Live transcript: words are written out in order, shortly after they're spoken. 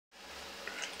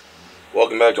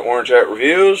Welcome back to Orange Hat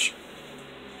Reviews.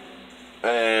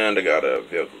 And I got a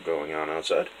vehicle going on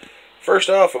outside. First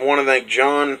off, I want to thank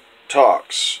John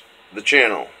Talks, the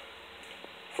channel,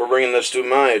 for bringing this to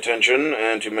my attention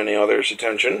and to many others'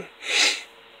 attention.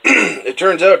 It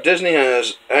turns out Disney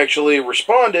has actually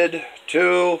responded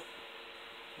to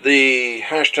the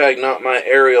hashtag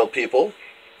 #NotMyAriel people,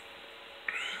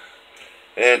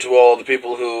 and to all the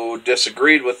people who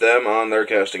disagreed with them on their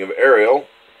casting of Ariel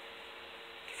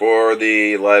for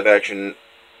the live action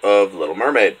of Little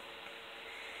Mermaid.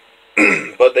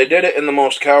 But they did it in the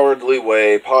most cowardly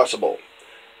way possible.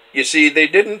 You see, they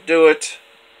didn't do it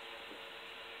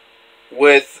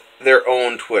with their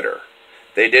own Twitter.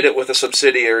 They did it with a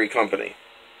subsidiary company.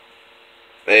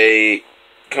 A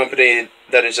company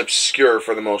that is obscure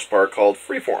for the most part, called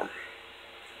Freeform.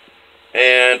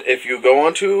 And if you go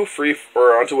onto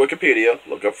onto Wikipedia,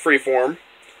 look up Freeform,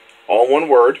 all one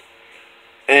word,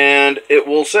 and it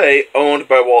will say owned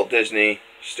by Walt Disney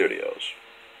Studios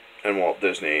and Walt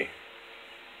Disney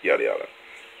yada yada.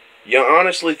 You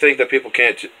honestly think that people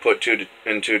can't put two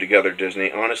and two together,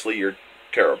 Disney? Honestly, you're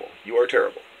terrible. You are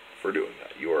terrible for doing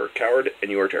that. You are a coward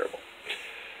and you are terrible.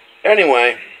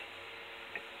 Anyway,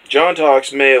 John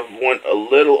Talks may have went a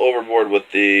little overboard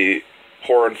with the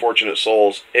poor unfortunate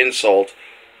souls insult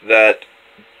that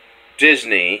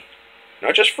Disney,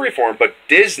 not just Freeform, but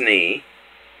Disney,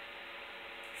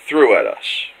 threw at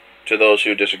us, to those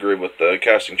who disagree with the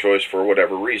casting choice for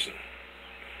whatever reason.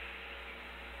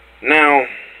 Now,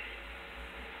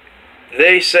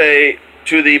 they say,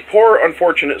 to the poor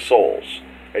unfortunate souls,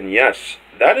 and yes,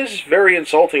 that is very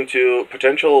insulting to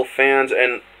potential fans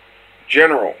and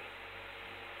generally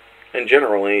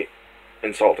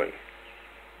insulting.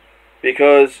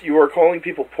 Because you are calling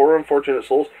people poor unfortunate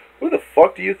souls. Who the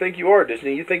fuck do you think you are,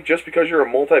 Disney? You think just because you're a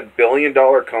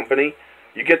multi-billion-dollar company,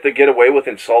 you get to get away with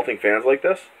insulting fans like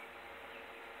this?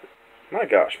 My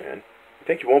gosh, man. You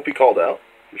think you won't be called out?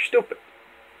 You're stupid.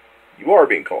 You are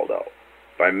being called out.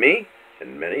 By me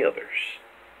and many others.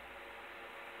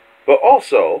 But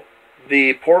also,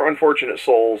 the poor unfortunate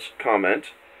souls comment,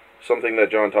 something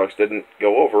that John Talks didn't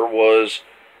go over, was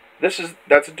that's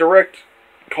a direct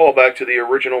callback to the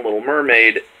original Little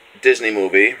Mermaid Disney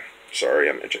movie. Sorry,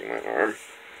 I'm itching my arm.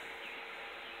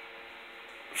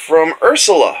 From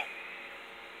Ursula.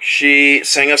 She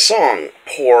sang a song,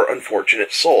 Poor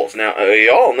Unfortunate Souls. Now,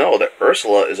 you all know that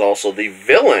Ursula is also the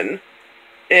villain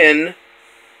in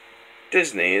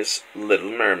Disney's Little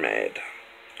Mermaid.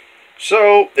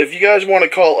 So, if you guys want to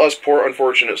call us poor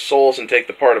unfortunate souls and take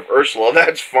the part of Ursula,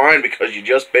 that's fine, because you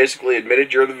just basically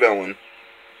admitted you're the villain,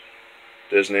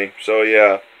 Disney. So,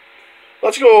 yeah.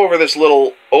 Let's go over this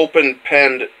little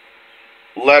open-penned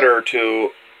letter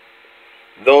to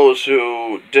those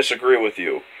who disagree with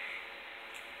you.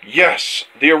 Yes,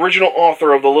 the original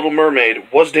author of The Little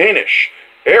Mermaid was Danish.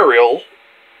 Ariel,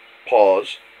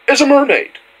 pause, is a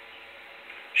mermaid.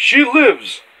 She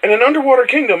lives in an underwater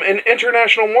kingdom in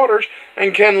international waters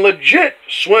and can legit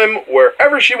swim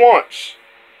wherever she wants.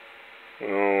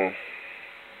 Oh.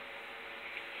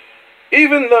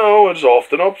 Even though it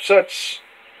often upsets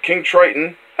King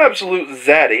Triton, absolute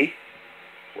zaddy,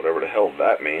 whatever the hell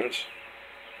that means.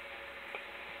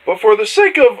 But for the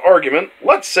sake of argument,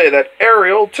 let's say that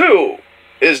Ariel, too,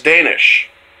 is Danish.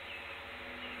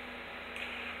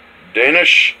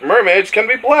 Danish mermaids can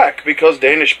be black because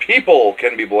Danish people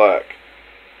can be black.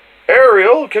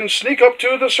 Ariel can sneak up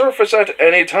to the surface at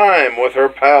any time with her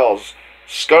pals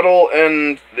Scuttle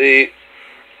and the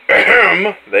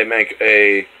they make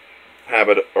a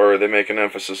habit, or they make an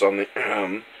emphasis on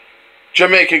the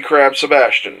Jamaican crab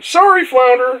Sebastian. Sorry,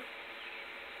 Flounder!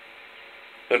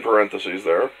 In parentheses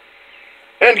there.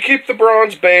 And keep the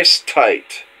bronze base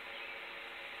tight.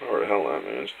 Whatever the hell that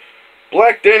means.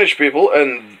 Black Danish people,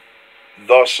 and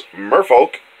thus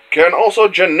merfolk, can also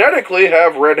genetically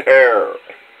have red hair.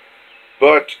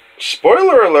 But,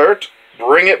 spoiler alert,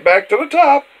 bring it back to the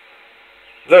top.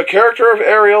 The character of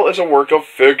Ariel is a work of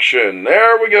fiction.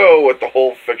 There we go with the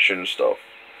whole fiction stuff.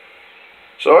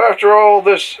 So after all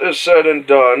this is said and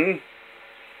done,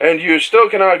 and you still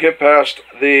cannot get past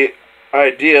the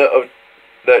idea of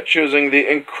that choosing the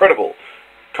incredible,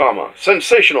 comma,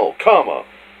 sensational, comma,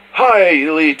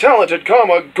 highly talented,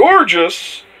 comma,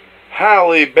 gorgeous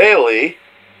Halle Bailey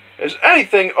is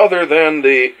anything other than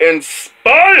the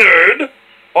inspired,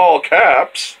 all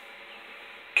caps,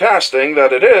 casting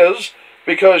that it is,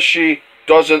 because she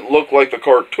doesn't look like the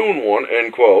cartoon one,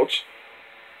 end quotes.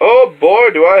 Oh boy,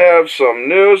 do I have some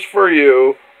news for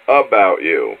you about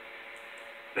you.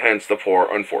 Hence the poor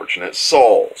unfortunate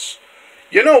souls.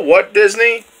 You know what,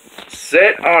 Disney?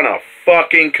 Sit on a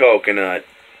fucking coconut.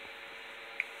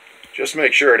 Just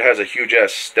make sure it has a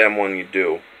huge-ass stem when you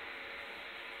do.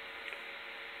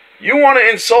 You want to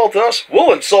insult us?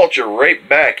 We'll insult you right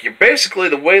back. You're basically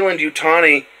the Wayland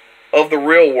Yutani of the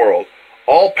real world.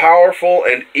 All-powerful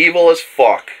and evil as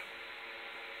fuck.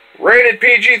 Rated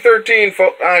PG-13,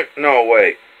 folks. No,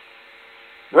 wait.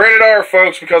 Rated R,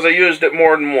 folks, because I used it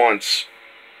more than once.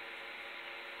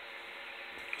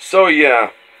 So,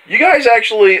 yeah. You guys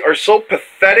actually are so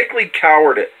pathetically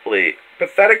cowardice,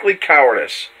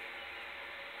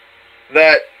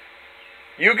 that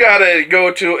you gotta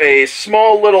go to a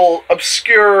small little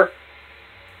obscure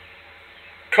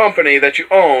company that you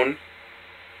own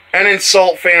and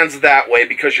insult fans that way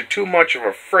because you're too much of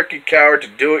a freaking coward to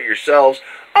do it yourselves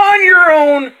on your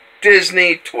own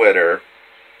Disney Twitter.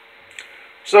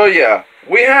 So yeah,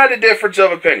 we had a difference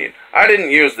of opinion. I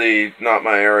didn't use the Not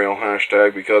My Ariel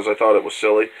hashtag because I thought it was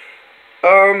silly.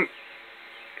 But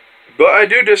I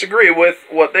do disagree with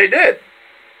what they did.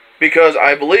 Because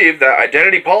I believe that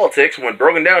identity politics, when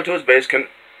broken down to its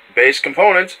base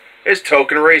components, is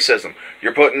token racism.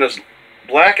 You're putting this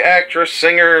black actress,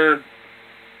 singer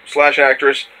 /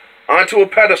 actress onto a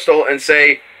pedestal and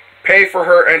say, pay for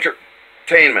her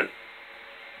entertainment.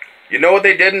 You know what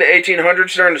they did in the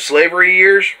 1800s during the slavery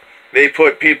years? They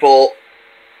put people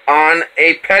on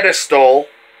a pedestal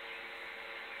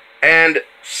and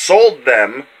sold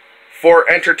them for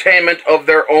entertainment of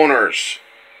their owners.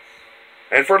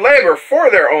 And for labor for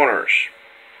their owners.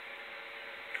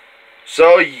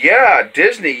 So yeah,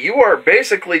 Disney, you are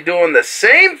basically doing the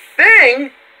same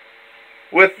thing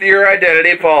with your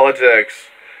identity politics.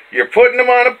 You're putting them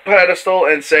on a pedestal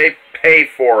and say, pay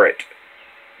for it.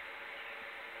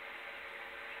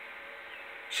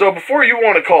 So before you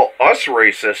want to call us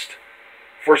racist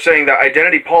for saying that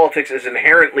identity politics is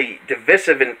inherently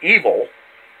divisive and evil,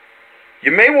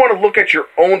 you may want to look at your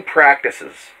own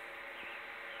practices.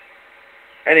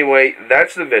 Anyway,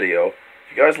 that's the video.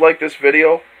 If you guys like this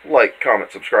video, like,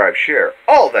 comment, subscribe, share,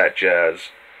 all that jazz.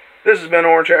 This has been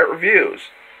Orange Hat Reviews,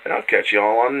 and I'll catch you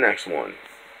all on the next one.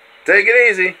 Take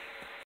it easy.